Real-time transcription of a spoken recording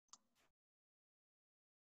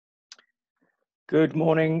Good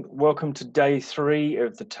morning. Welcome to day 3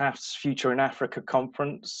 of the TAFFD's Future in Africa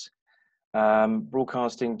conference,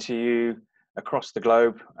 broadcasting to you across the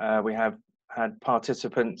globe. We have had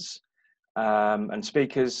participants and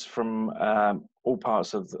speakers from all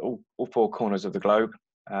parts of all 4 corners of the globe,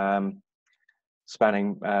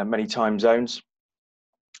 spanning many time zones.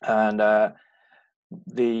 And as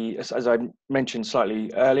I mentioned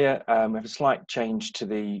slightly earlier, we have a slight change to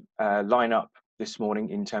the lineup this morning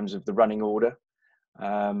in terms of the running order.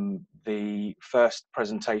 The first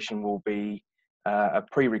presentation will be a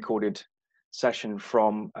pre-recorded session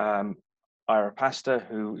from Ira Pastor,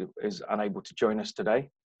 who is unable to join us today,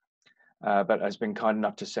 but has been kind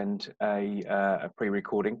enough to send a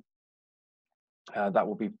pre-recording. That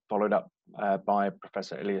will be followed up by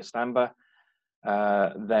Professor Ilya Stamba.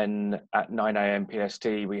 Then at 9 a.m. PST,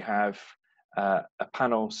 we have a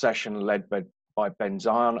panel session led by Ben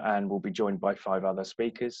Zion, and we'll be joined by 5 other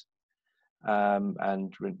speakers.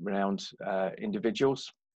 And renowned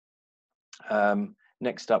individuals.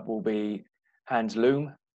 Next up will be Hans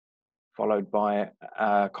Loom, followed by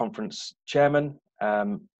conference chairman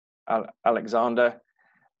Alexander,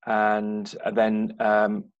 and then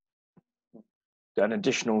an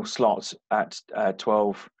additional slot at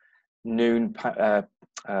 12 noon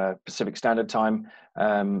Pacific Standard Time.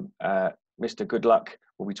 Mr. Goodluck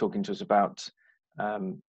will be talking to us about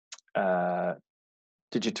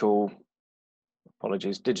digital.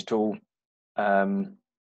 I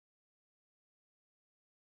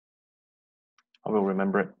will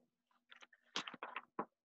remember it.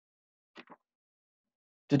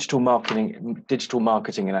 Digital marketing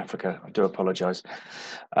in Africa. I do apologise.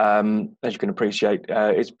 As you can appreciate,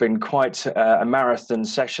 it's been quite a marathon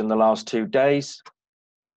session the last 2 days,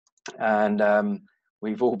 and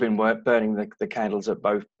we've all been burning the candles at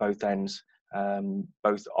both ends,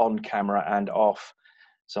 both on camera and off.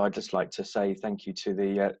 So I'd just like to say thank you to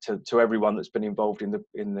the to everyone that's been involved in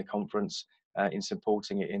the conference in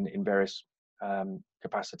supporting it in various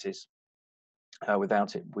capacities.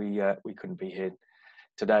 Without it, we couldn't be here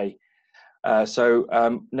today. So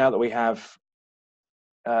now that we have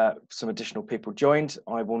some additional people joined,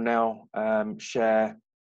 I will now share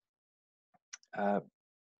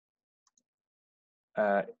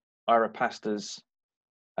Ira Pastor's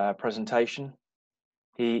presentation.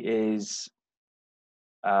 He is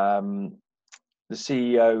the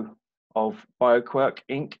CEO of BioQuirk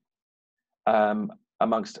Inc.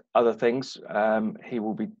 Amongst other things, he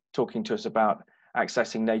will be talking to us about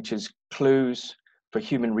accessing nature's clues for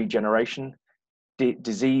human regeneration,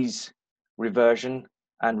 disease reversion,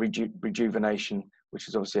 and rejuvenation, which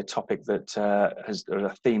is obviously a topic that has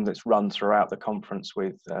a theme that's run throughout the conference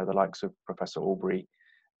with the likes of Professor Aubrey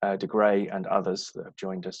de Grey and others that have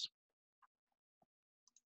joined us.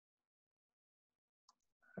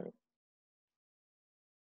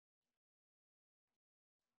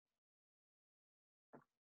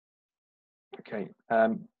 Okay,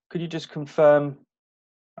 could you just confirm,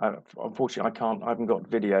 unfortunately I haven't got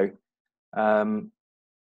video.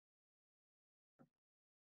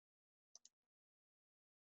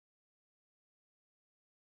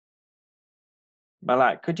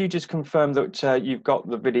 Malak, could you just confirm that you've got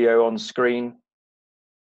the video on screen?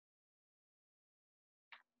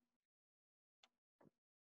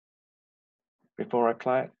 Before I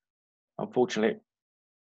play it? Unfortunately,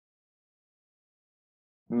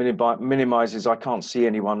 minimizes. I can't see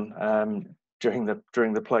anyone during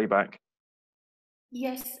the playback.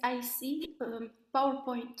 Yes, I see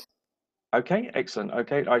PowerPoint. Okay, excellent.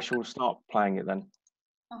 Okay, I shall start playing it then.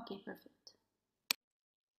 Okay, perfect.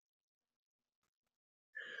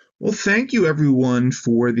 Well, thank you everyone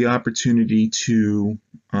for the opportunity to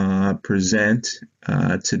present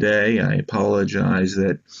today. I apologize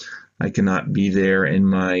that I cannot be there in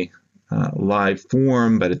my live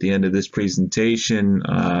form, but at the end of this presentation,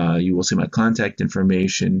 you will see my contact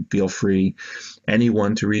information. Feel free,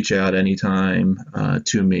 anyone, to reach out anytime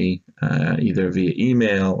to me, either via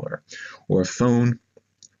email or phone.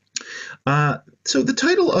 So the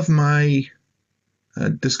title of my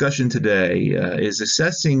discussion today is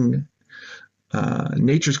assessing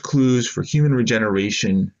nature's clues for human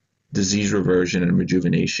regeneration, disease reversion, and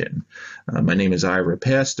rejuvenation. My name is Ira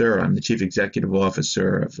Pastor. I'm the Chief Executive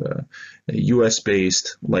Officer of a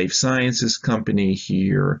US-based life sciences company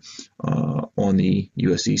here on the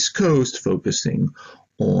US East Coast, focusing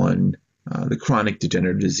on the chronic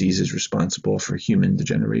degenerative diseases responsible for human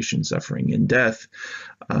degeneration, suffering, and death.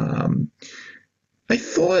 I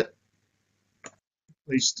thought the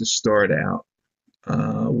place to start out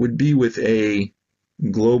would be with a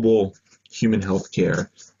global human healthcare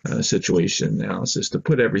situation analysis to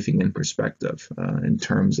put everything in perspective in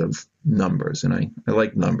terms of numbers. And I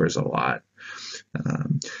like numbers a lot.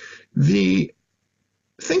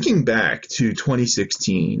 Thinking back to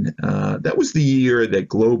 2016, that was the year that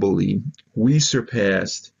globally we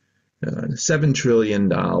surpassed $7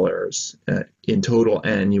 trillion in total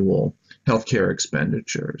annual healthcare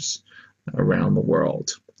expenditures around the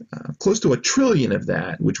world. Close to $1 trillion of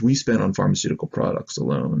that, which we spent on pharmaceutical products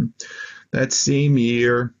alone. That same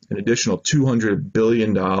year, an additional $200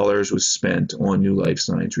 billion was spent on new life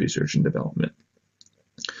science research and development.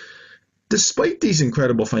 Despite these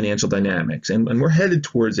incredible financial dynamics, and we're headed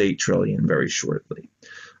towards $8 trillion very shortly,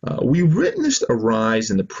 we witnessed a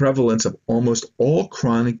rise in the prevalence of almost all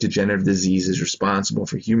chronic degenerative diseases responsible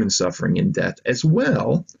for human suffering and death, as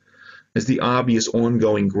well as the obvious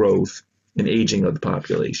ongoing growth and aging of the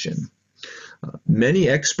population. Many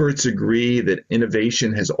experts agree that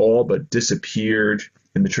innovation has all but disappeared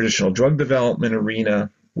in the traditional drug development arena,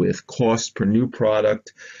 with cost per new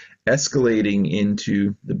product escalating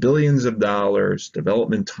into the billions of dollars,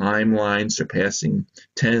 development timelines surpassing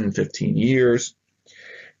 10, 15 years,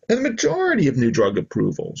 and the majority of new drug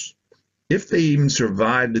approvals, if they even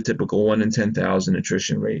survive the typical 1 in 10,000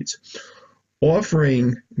 attrition rates,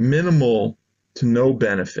 offering minimal to no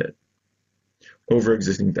benefit over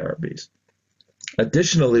existing therapies.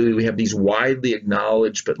 Additionally, we have these widely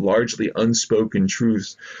acknowledged but largely unspoken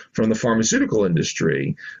truths from the pharmaceutical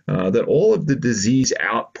industry that all of the disease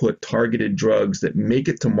output targeted drugs that make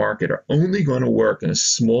it to market are only going to work in a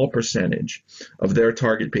small percentage of their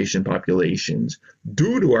target patient populations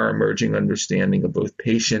due to our emerging understanding of both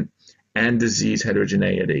patient and disease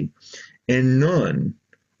heterogeneity, and none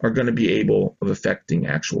are going to be able of affecting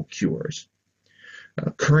actual cures.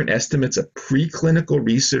 Current estimates of preclinical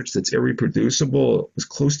research that's irreproducible is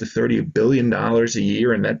close to $30 billion a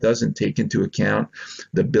year, and that doesn't take into account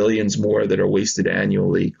the billions more that are wasted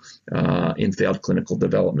annually in failed clinical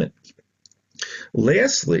development.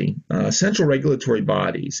 Lastly, central regulatory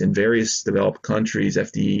bodies in various developed countries,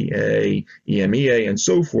 FDA, EMEA, and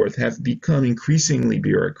so forth, have become increasingly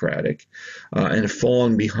bureaucratic and have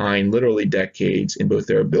fallen behind literally decades in both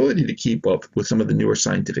their ability to keep up with some of the newer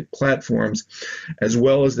scientific platforms, as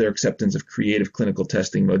well as their acceptance of creative clinical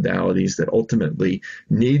testing modalities that ultimately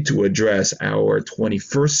need to address our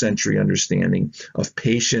 21st century understanding of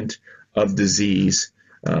patient, of disease,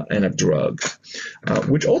 and of drugs,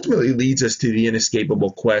 which ultimately leads us to the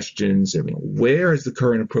inescapable questions. Where has the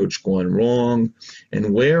current approach gone wrong,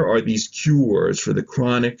 and where are these cures for the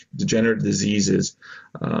chronic degenerative diseases,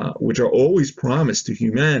 which are always promised to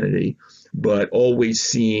humanity, but always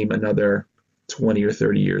seem another 20 or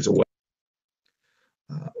 30 years away?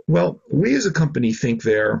 Well, we as a company think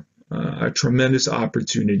there are tremendous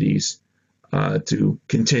opportunities to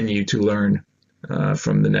continue to learn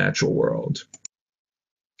from the natural world.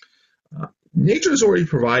 Nature has already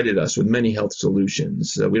provided us with many health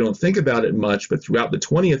solutions. We don't think about it much, but throughout the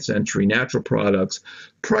 20th century, natural products,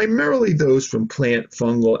 primarily those from plant,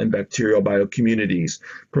 fungal, and bacterial biocommunities,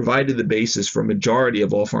 provided the basis for a majority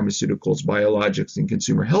of all pharmaceuticals, biologics, and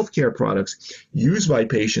consumer healthcare products used by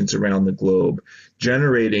patients around the globe,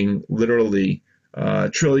 generating literally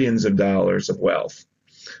trillions of dollars of wealth.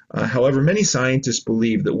 However, many scientists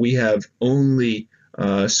believe that we have only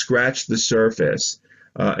scratched the surface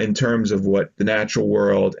in terms of what the natural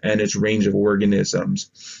world and its range of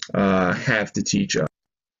organisms have to teach us.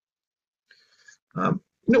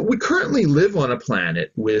 We currently live on a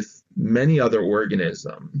planet with many other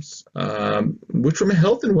organisms, which from a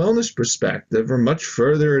health and wellness perspective are much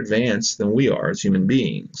further advanced than we are as human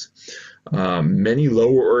beings. Many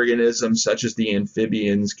lower organisms, such as the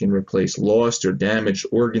amphibians, can replace lost or damaged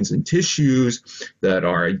organs and tissues that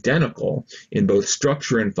are identical in both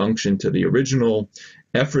structure and function to the original,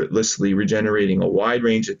 effortlessly regenerating a wide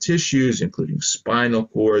range of tissues, including spinal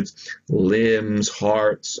cords, limbs,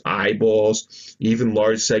 hearts, eyeballs, even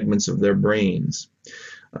large segments of their brains.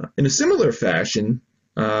 In a similar fashion,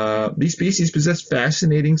 these species possess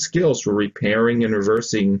fascinating skills for repairing and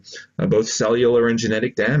reversing both cellular and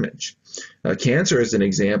genetic damage. Cancer, as an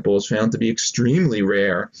example, is found to be extremely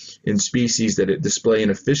rare in species that display an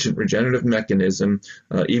efficient regenerative mechanism,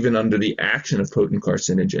 even under the action of potent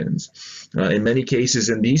carcinogens. In many cases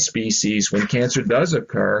in these species, when cancer does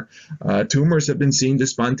occur, tumors have been seen to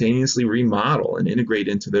spontaneously remodel and integrate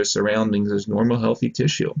into their surroundings as normal, healthy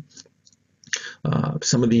tissue.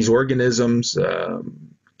 Some of these organisms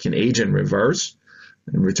can age in reverse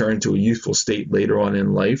and return to a youthful state later on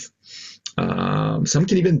in life. Some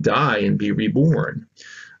can even die and be reborn.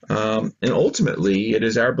 And ultimately, it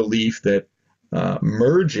is our belief that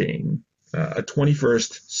merging a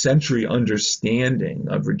 21st century understanding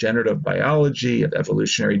of regenerative biology, of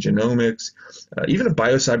evolutionary genomics, even of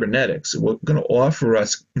biocybernetics. We're going to offer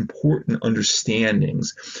us important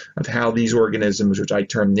understandings of how these organisms, which I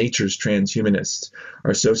term nature's transhumanists,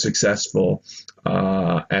 are so successful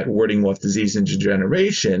at warding off disease and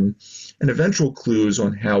degeneration, and eventual clues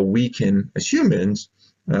on how we can, as humans,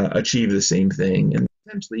 achieve the same thing and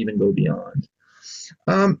potentially even go beyond.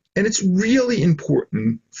 And it's really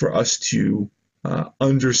important for us to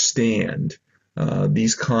understand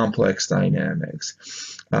these complex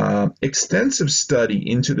dynamics. Extensive study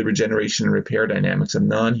into the regeneration and repair dynamics of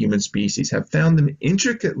non-human species have found them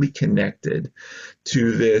intricately connected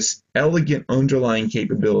to this elegant underlying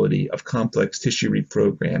capability of complex tissue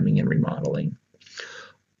reprogramming and remodeling.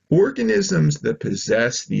 Organisms that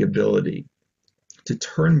possess the ability to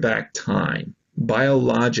turn back time,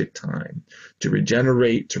 biologic time, to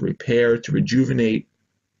regenerate, to repair, to rejuvenate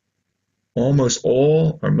almost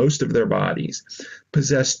all or most of their bodies,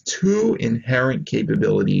 possess two inherent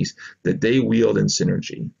capabilities that they wield in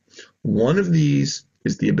synergy. One of these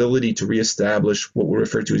is the ability to reestablish what we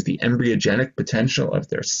refer to as the embryogenic potential of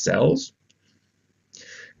their cells.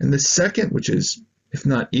 And the second, which is, if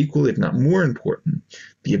not equally, if not more important,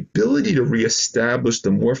 the ability to reestablish the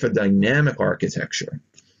morphodynamic architecture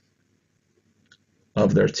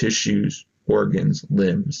of their tissues, organs,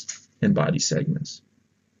 limbs, and body segments.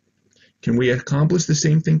 Can we accomplish the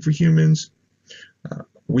same thing for humans?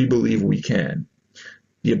 We believe we can.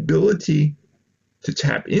 The ability to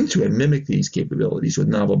tap into and mimic these capabilities with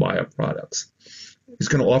novel bioproducts is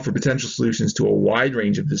going to offer potential solutions to a wide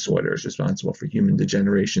range of disorders responsible for human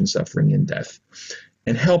degeneration, suffering, and death,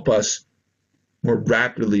 and help us more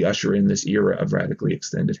rapidly usher in this era of radically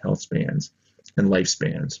extended health spans and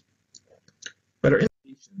lifespans. But our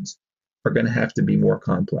innovations are going to have to be more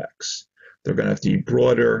complex. They're going to have to be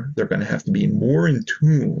broader. They're going to have to be more in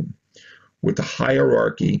tune with the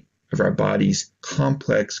hierarchy of our body's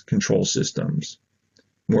complex control systems,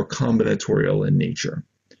 more combinatorial in nature.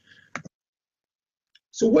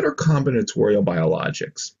 So what are combinatorial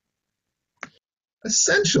biologics?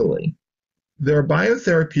 Essentially, there are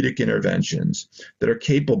biotherapeutic interventions that are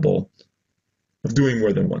capable of doing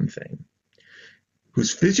more than one thing,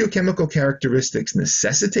 whose physiochemical characteristics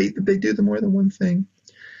necessitate that they do the more than one thing,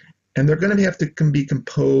 and they're going to have to be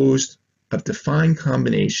composed of defined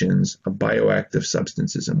combinations of bioactive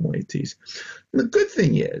substances and moieties. And the good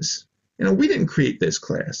thing is, we didn't create this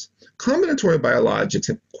class. Combinatorial biologics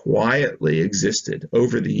have quietly existed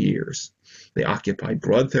over the years. They occupy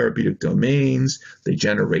broad therapeutic domains, they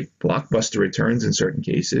generate blockbuster returns in certain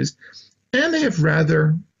cases, and they have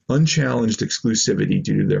rather unchallenged exclusivity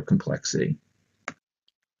due to their complexity.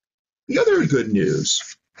 The other good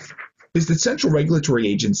news is that central regulatory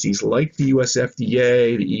agencies like the US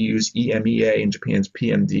FDA, the EU's EMEA, and Japan's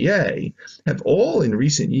PMDA have all in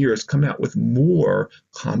recent years come out with more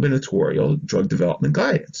combinatorial drug development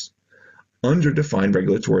guidance under defined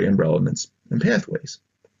regulatory umbrellas and pathways.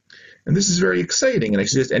 And this is very exciting, and I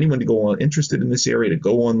suggest anyone to go on interested in this area to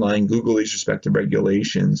go online, Google these respective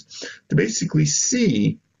regulations, to basically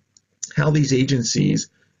see how these agencies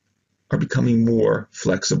are becoming more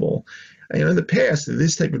flexible. In the past,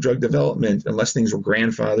 this type of drug development, unless things were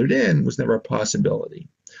grandfathered in, was never a possibility.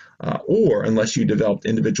 Or unless you developed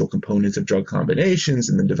individual components of drug combinations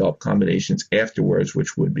and then developed combinations afterwards,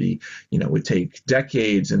 which would be, would take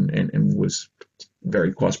decades and was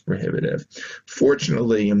very cost prohibitive.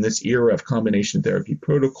 Fortunately, in this era of combination therapy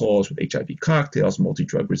protocols with HIV cocktails,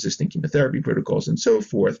 multi-drug resistant chemotherapy protocols, and so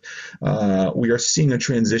forth, we are seeing a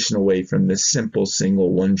transition away from this simple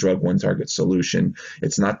single one drug, one target solution.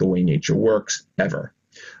 It's not the way nature works, ever.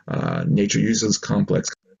 Nature uses complex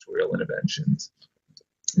combinatorial interventions.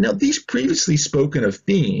 Now, these previously spoken of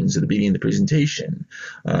themes at the beginning of the presentation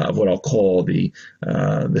of what I'll call the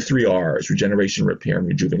 3 R's, regeneration, repair, and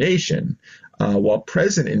rejuvenation, while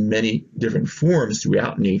present in many different forms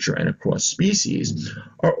throughout nature and across species,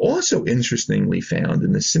 are also interestingly found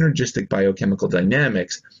in the synergistic biochemical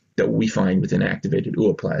dynamics that we find within activated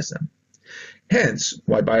ooplasm. Hence,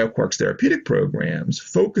 why BioQuark's therapeutic programs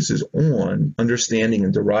focuses on understanding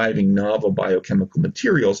and deriving novel biochemical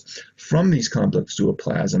materials from these complex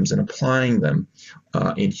zooplasms and applying them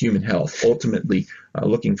in human health, ultimately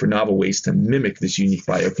looking for novel ways to mimic this unique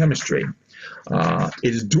biochemistry.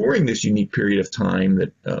 It is during this unique period of time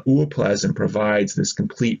that ooplasm provides this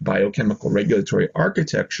complete biochemical regulatory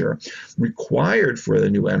architecture required for the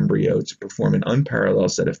new embryo to perform an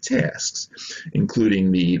unparalleled set of tasks,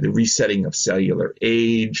 including the resetting of cellular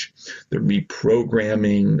age, the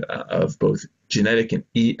reprogramming of both genetic and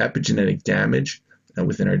epigenetic damage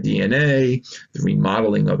within our DNA, the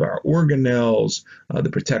remodeling of our organelles, the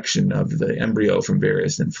protection of the embryo from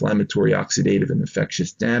various inflammatory, oxidative, and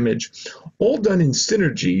infectious damage, all done in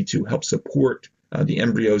synergy to help support the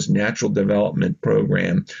embryo's natural development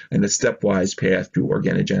program and the stepwise path through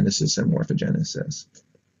organogenesis and morphogenesis.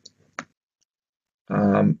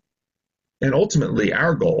 And ultimately,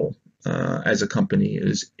 our goal as a company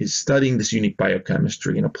is studying this unique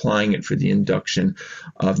biochemistry and applying it for the induction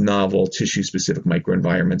of novel tissue-specific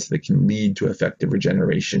microenvironments that can lead to effective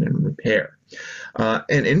regeneration and repair.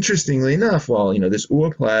 And interestingly enough, while this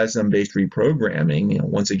ooplasm-based reprogramming,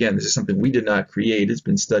 once again, this is something we did not create. It's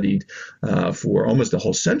been studied for almost a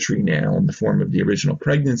whole century now in the form of the original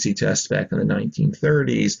pregnancy tests back in the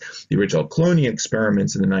 1930s, the original cloning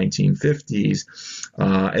experiments in the 1950s,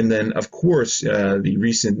 and then, of course, the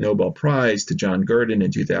recent Nobel Prize to John Gurdon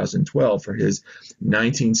in 2012 for his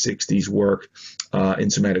 1960s work in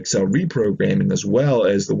somatic cell reprogramming, as well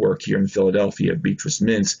as the work here in Philadelphia of Beatrice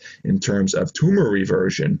Mintz in terms of tumor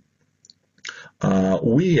reversion.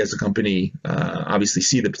 We as a company obviously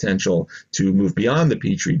see the potential to move beyond the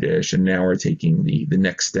Petri dish, and now are taking the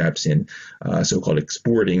next steps in so-called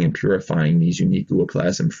exporting and purifying these unique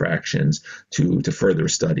ooplasm fractions to further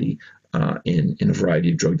study in a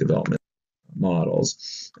variety of drug development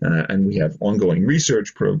models. And we have ongoing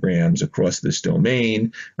research programs across this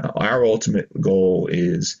domain. Our ultimate goal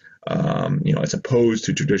is as opposed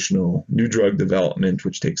to traditional new drug development,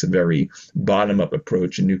 which takes a very bottom-up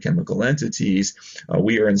approach in new chemical entities,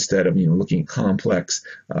 we are instead of looking at complex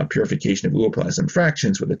purification of ooplasm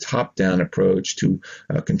fractions with a top-down approach to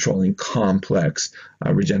controlling complex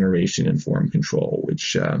regeneration and form control,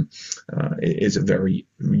 which is a very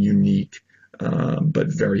unique but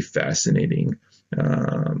very fascinating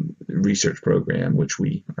research program, which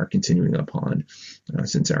we are continuing upon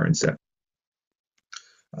since our inception.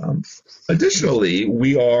 Additionally,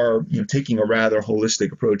 we are taking a rather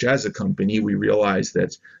holistic approach as a company. We realize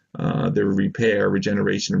that the repair,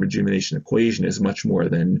 regeneration, and rejuvenation equation is much more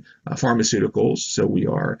than pharmaceuticals. So we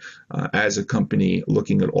are, as a company,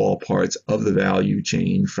 looking at all parts of the value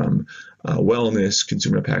chain from wellness,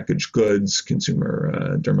 consumer packaged goods,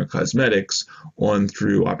 consumer dermocosmetics, on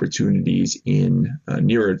through opportunities in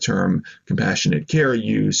nearer term compassionate care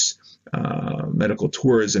use, medical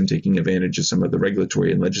tourism, taking advantage of some of the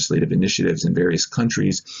regulatory and legislative initiatives in various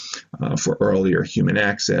countries for earlier human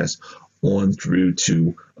access, on through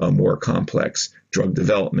to more complex drug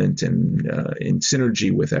development. And in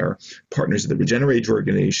synergy with our partners at the Demetriades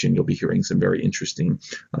organization, you'll be hearing some very interesting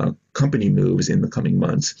company moves in the coming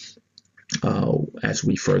months as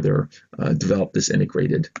we further develop this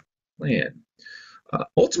integrated plan.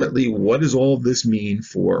 Ultimately, what does all of this mean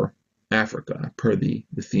for Africa, per the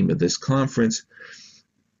theme of this conference?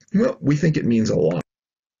 Well, we think it means a lot.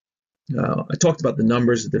 I talked about the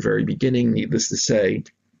numbers at the very beginning. Needless to say,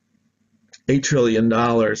 $8 trillion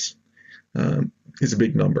is a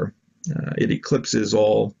big number. It eclipses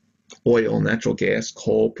all oil, natural gas,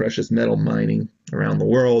 coal, precious metal mining around the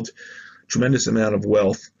world. Tremendous amount of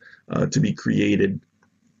wealth to be created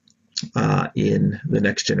in the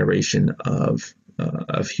next generation of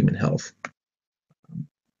human health.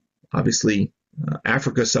 Obviously,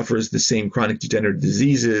 Africa suffers the same chronic degenerative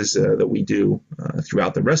diseases that we do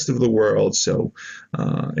throughout the rest of the world. So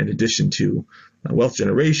in addition to wealth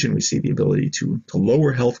generation, we see the ability to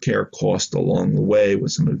lower healthcare costs along the way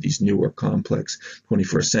with some of these newer complex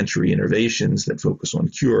 21st century innovations that focus on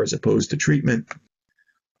cure as opposed to treatment.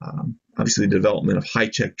 Obviously, the development of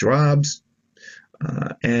high-tech jobs,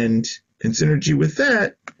 and in synergy with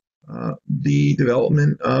that, the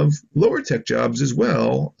development of lower tech jobs as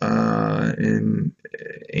well, and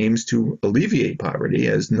aims to alleviate poverty,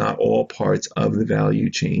 as not all parts of the value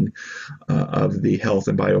chain of the health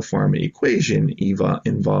and biopharma equation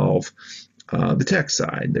involve the tech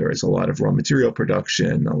side. There is a lot of raw material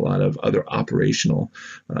production, a lot of other operational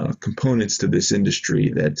components to this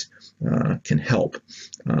industry that can help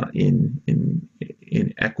in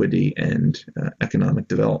equity and economic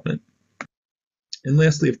development. And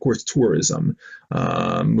lastly, of course, tourism,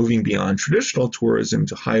 moving beyond traditional tourism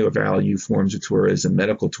to higher value forms of tourism,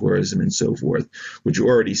 medical tourism, and so forth, which you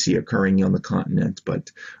already see occurring on the continent,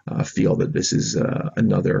 but feel that this is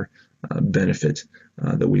another benefit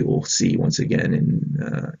that we will see once again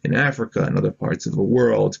in Africa and other parts of the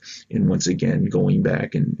world, in once again going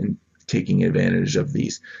back and taking advantage of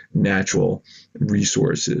these natural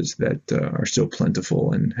resources that are so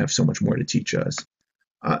plentiful and have so much more to teach us.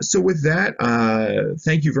 So with that,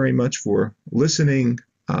 thank you very much for listening.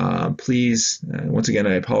 Please, once again,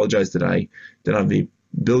 I apologize that I did not have the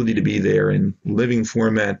ability to be there in living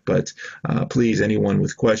format, but please, anyone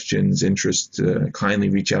with questions, interest, kindly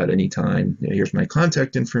reach out anytime. Here's my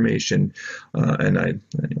contact information, and I'd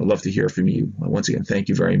love to hear from you. Once again, thank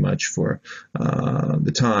you very much for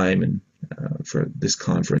the time and for this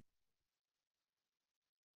conference.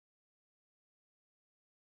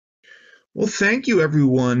 Well, thank you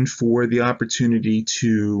everyone for the opportunity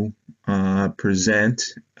to present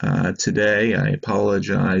today. I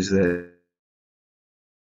apologize that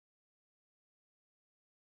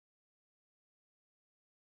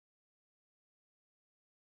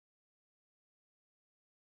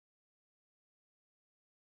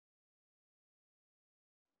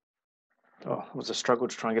Oh, it was a struggle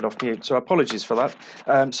to try and get off mute, so apologies for that.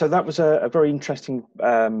 So that was a very interesting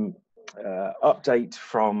update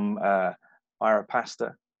from Ira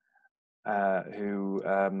Pastor, who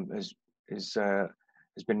has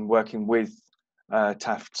been working with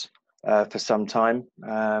TAFFD for some time,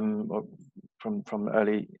 from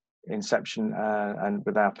early inception, and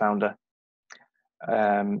with our founder.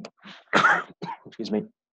 Excuse me.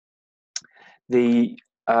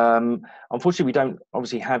 Unfortunately, we don't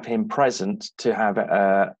obviously have him present to have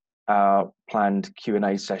our planned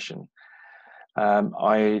Q&A session.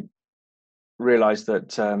 I realise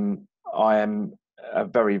that I am a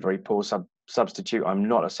very, very poor substitute. I'm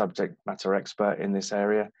not a subject matter expert in this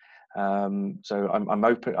area, so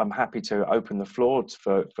I'm happy to open the floor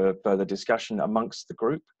for further discussion amongst the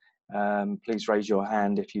group. Please raise your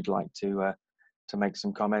hand if you'd like to make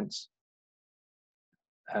some comments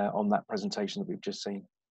on that presentation that we've just seen.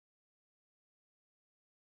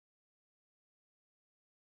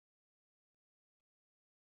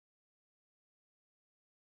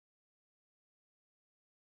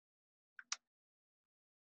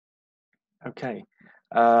 Okay.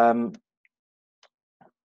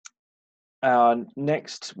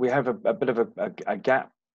 Next, we have a bit of a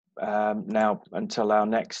gap now until our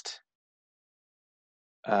next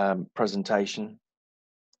presentation.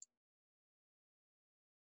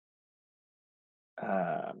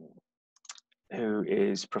 Who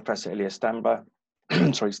is Professor Ilya Stambler.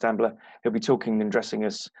 Sorry, Stambler. He'll be talking and addressing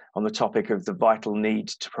us on the topic of the vital need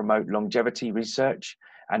to promote longevity research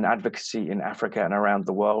and advocacy in Africa and around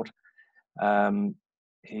the world.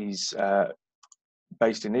 He's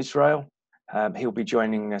based in Israel. He'll be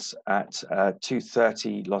joining us at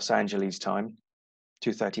 2:30 Los Angeles time,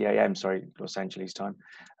 2:30 a.m. Sorry, Los Angeles time.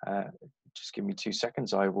 Just give me 2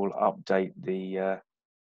 seconds. I will update the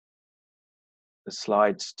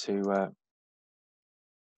slides to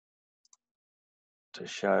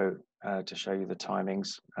show you the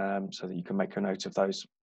timings, so that you can make a note of those.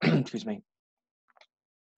 Excuse me.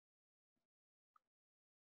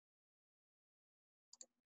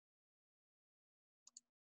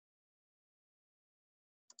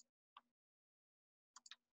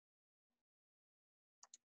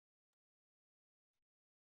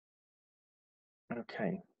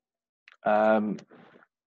 Okay.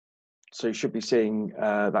 So you should be seeing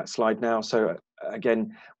that slide now. So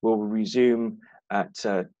again, we'll resume at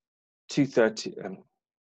 2:30.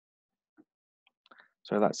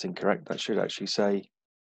 So that's incorrect. That should actually say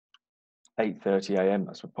 8:30 a.m.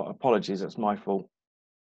 That's apologies. That's my fault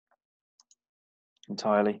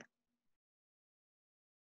entirely.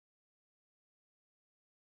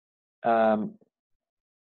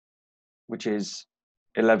 Which is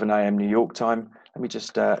 11 a.m. New York time. Let me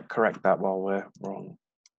just correct that while we're on.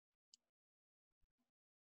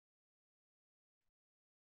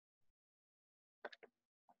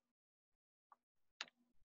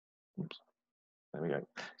 Oops. There we go.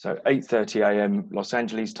 So 8:30 a.m. Los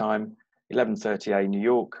Angeles time, 11:30 a.m. New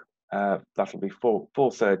York. That'll be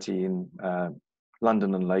 4:30 in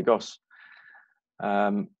London and Lagos.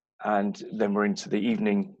 And then we're into the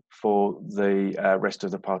evening for the rest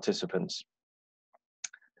of the participants.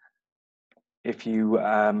 If you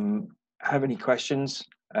have any questions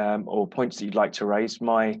or points that you'd like to raise,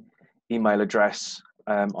 my email address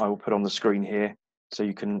I will put on the screen here, so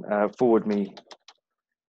you can forward me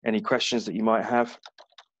any questions that you might have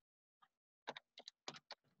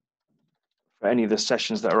for any of the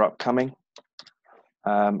sessions that are upcoming.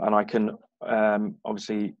 And I can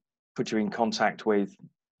obviously put you in contact with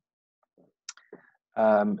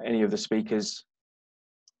any of the speakers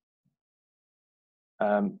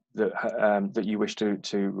that you wish to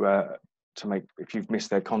make, if you've missed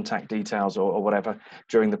their contact details or whatever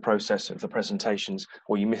during the process of the presentations,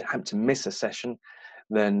 or you happen to miss a session,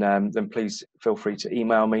 then please feel free to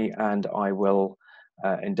email me, and I will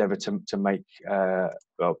endeavour to make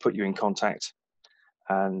put you in contact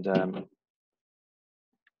and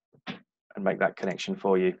make that connection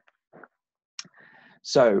for you.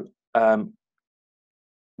 So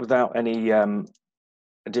without any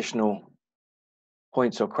additional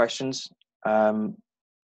points or questions,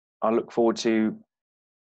 I look forward to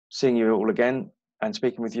seeing you all again and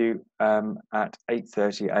speaking with you at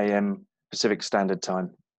 8:30 a.m. Pacific Standard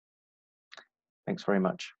Time. Thanks very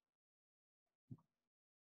much.